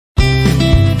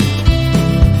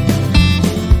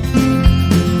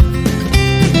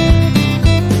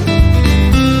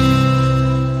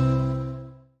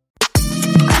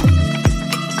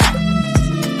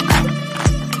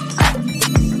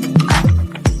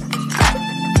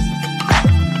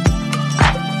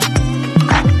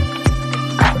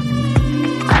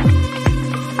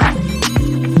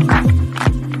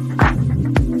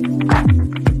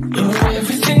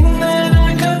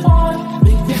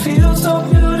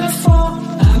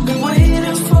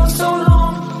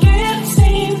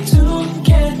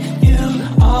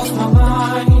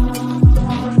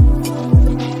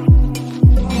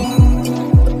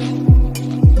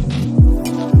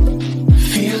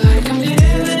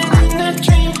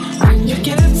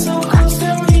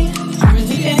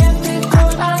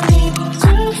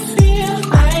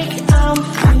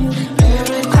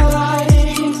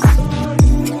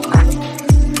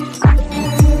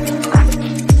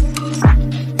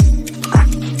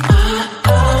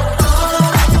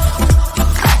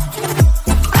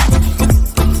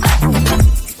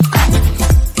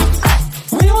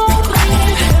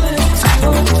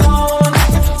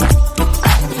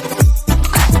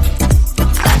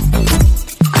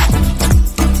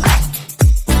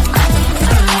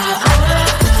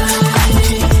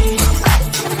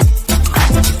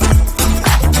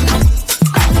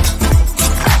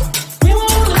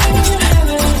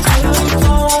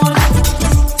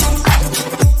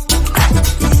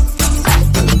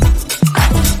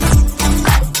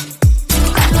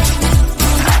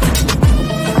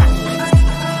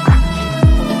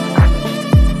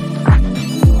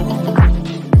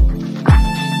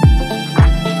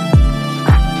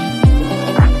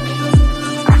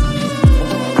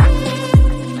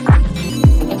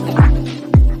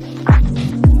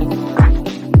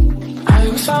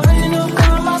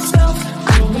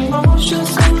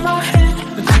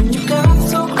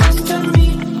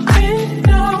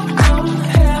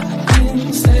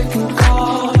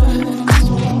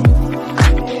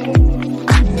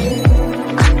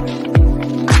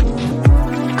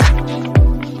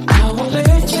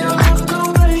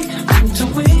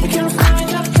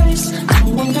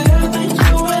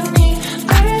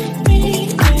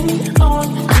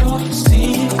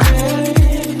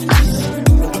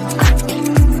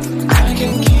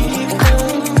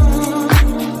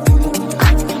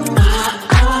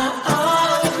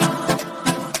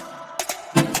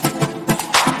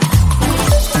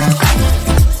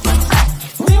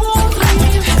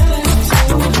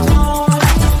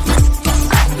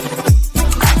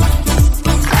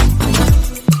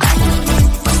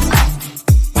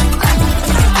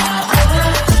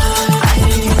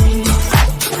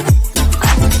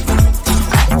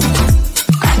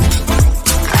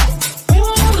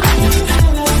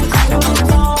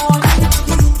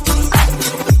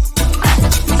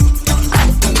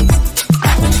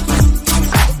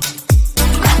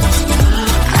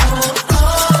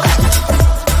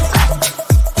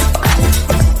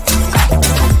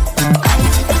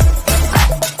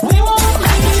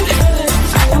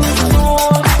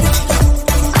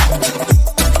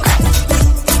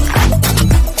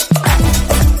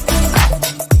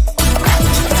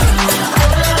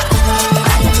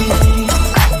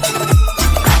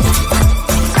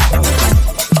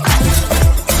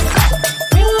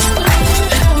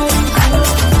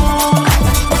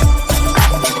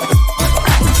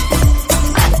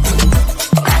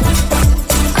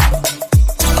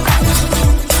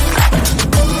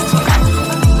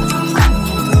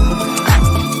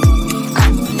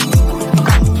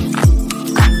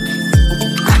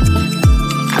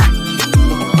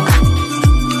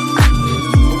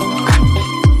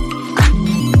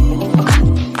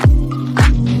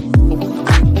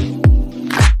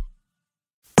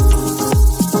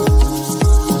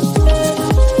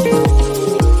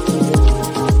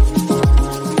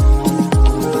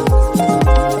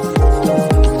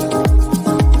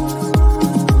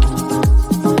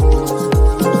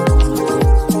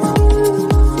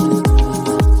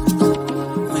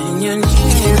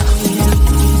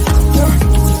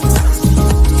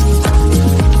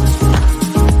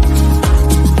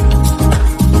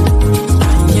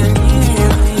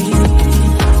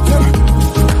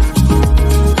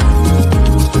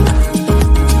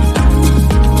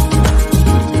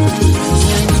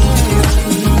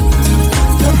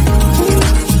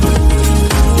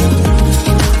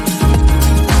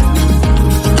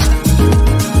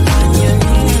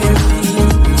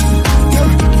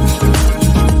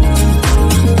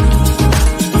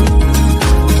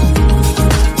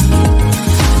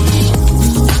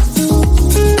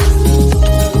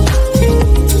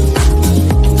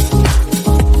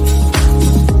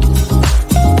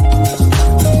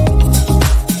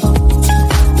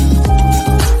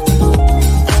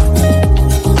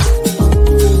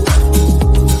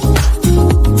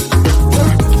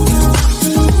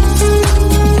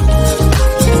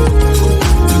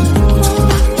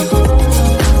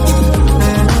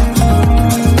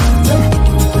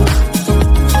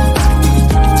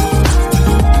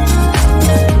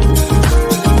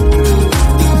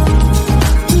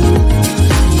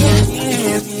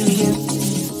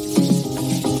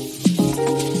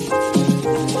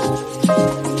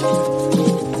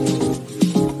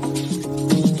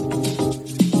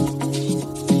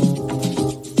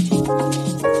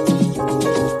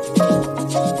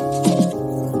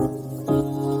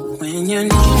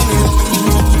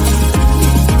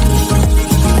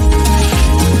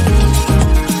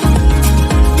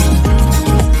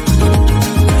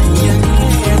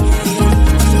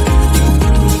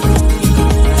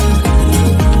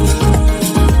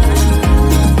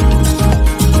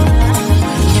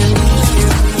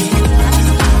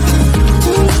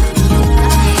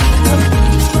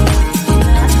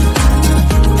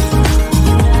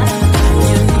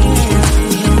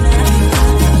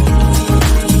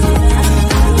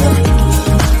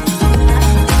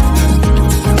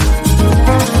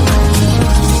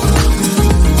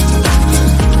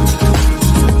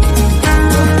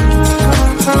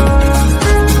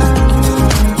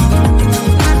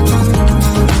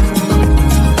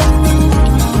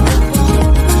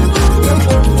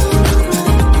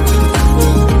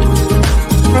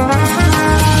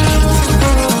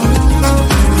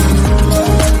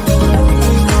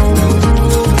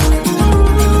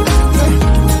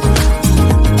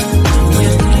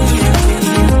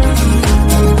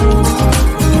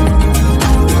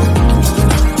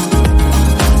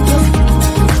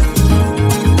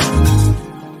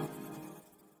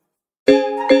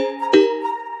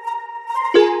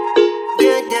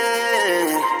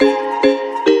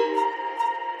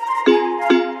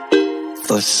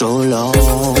For so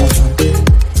long,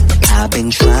 I've been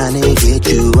trying to get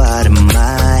you out of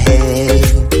my head.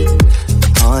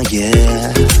 Oh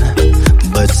yeah,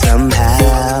 but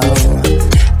somehow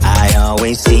I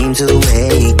always seem to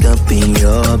wake up in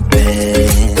your bed.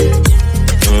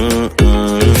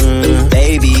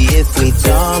 Baby, if we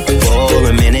talk for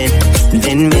a minute,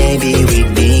 then maybe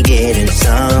we'd be getting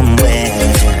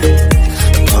somewhere.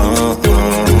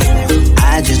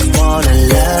 I just wanna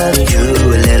love you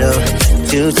a little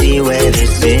to see where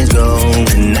this is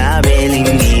going. I really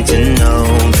need to know,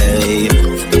 babe.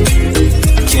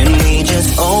 Can we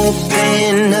just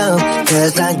open up?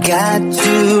 'Cause I got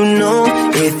to know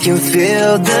if you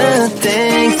feel the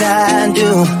things I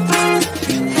do.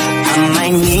 I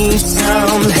might need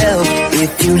some help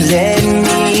if you let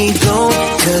me go.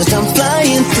 'Cause I'm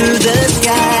flying through the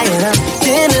sky and I'm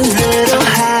getting a little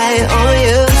high on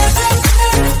you.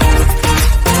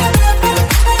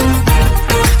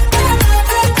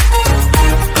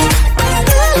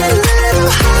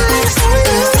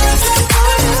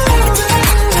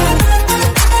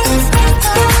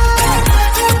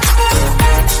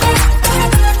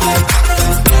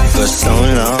 For so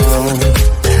long,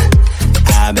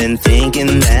 I've been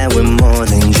thinking that we're more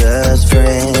than just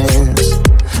friends.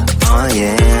 Oh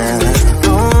yeah.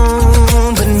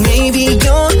 Oh, but maybe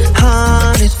your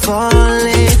heart is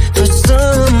falling for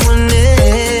someone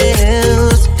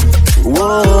else.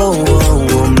 Whoa, whoa,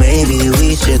 whoa, maybe we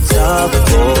should talk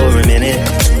for a minute.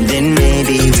 Then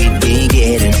maybe we'd be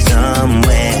getting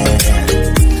somewhere.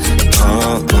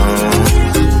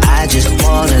 I just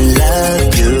wanna love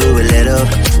you a little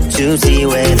to see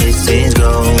where this is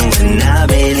going. I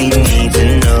really need to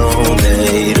know,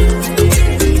 babe.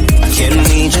 Can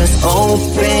we just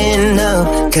open up?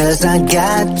 'Cause I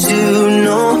got to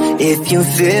know if you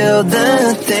feel the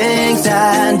things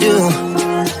I do.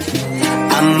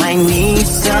 I might need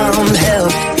some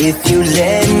help if you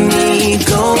let me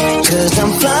go. 'Cause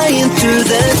I'm flying through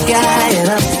the sky and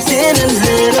I'm getting a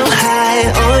little high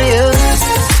on you.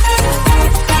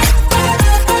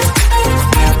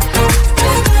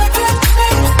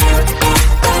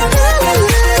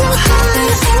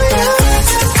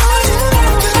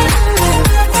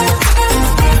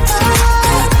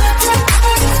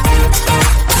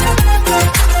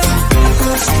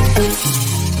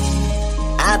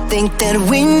 I think that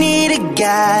we need a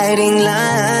guiding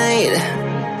light.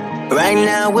 Right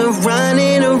now we're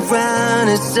running around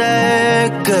in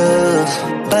circles.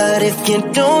 But if you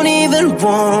don't even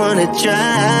wanna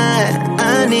try,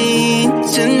 I need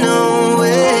to know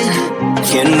it.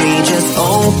 Can we just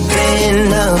open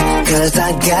up? 'Cause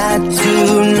I got to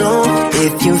know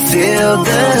if you feel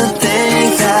the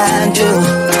things I do.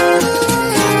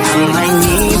 I might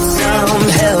need some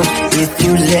help if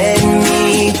you let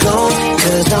me go.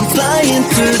 'Cause I'm flying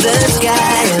through the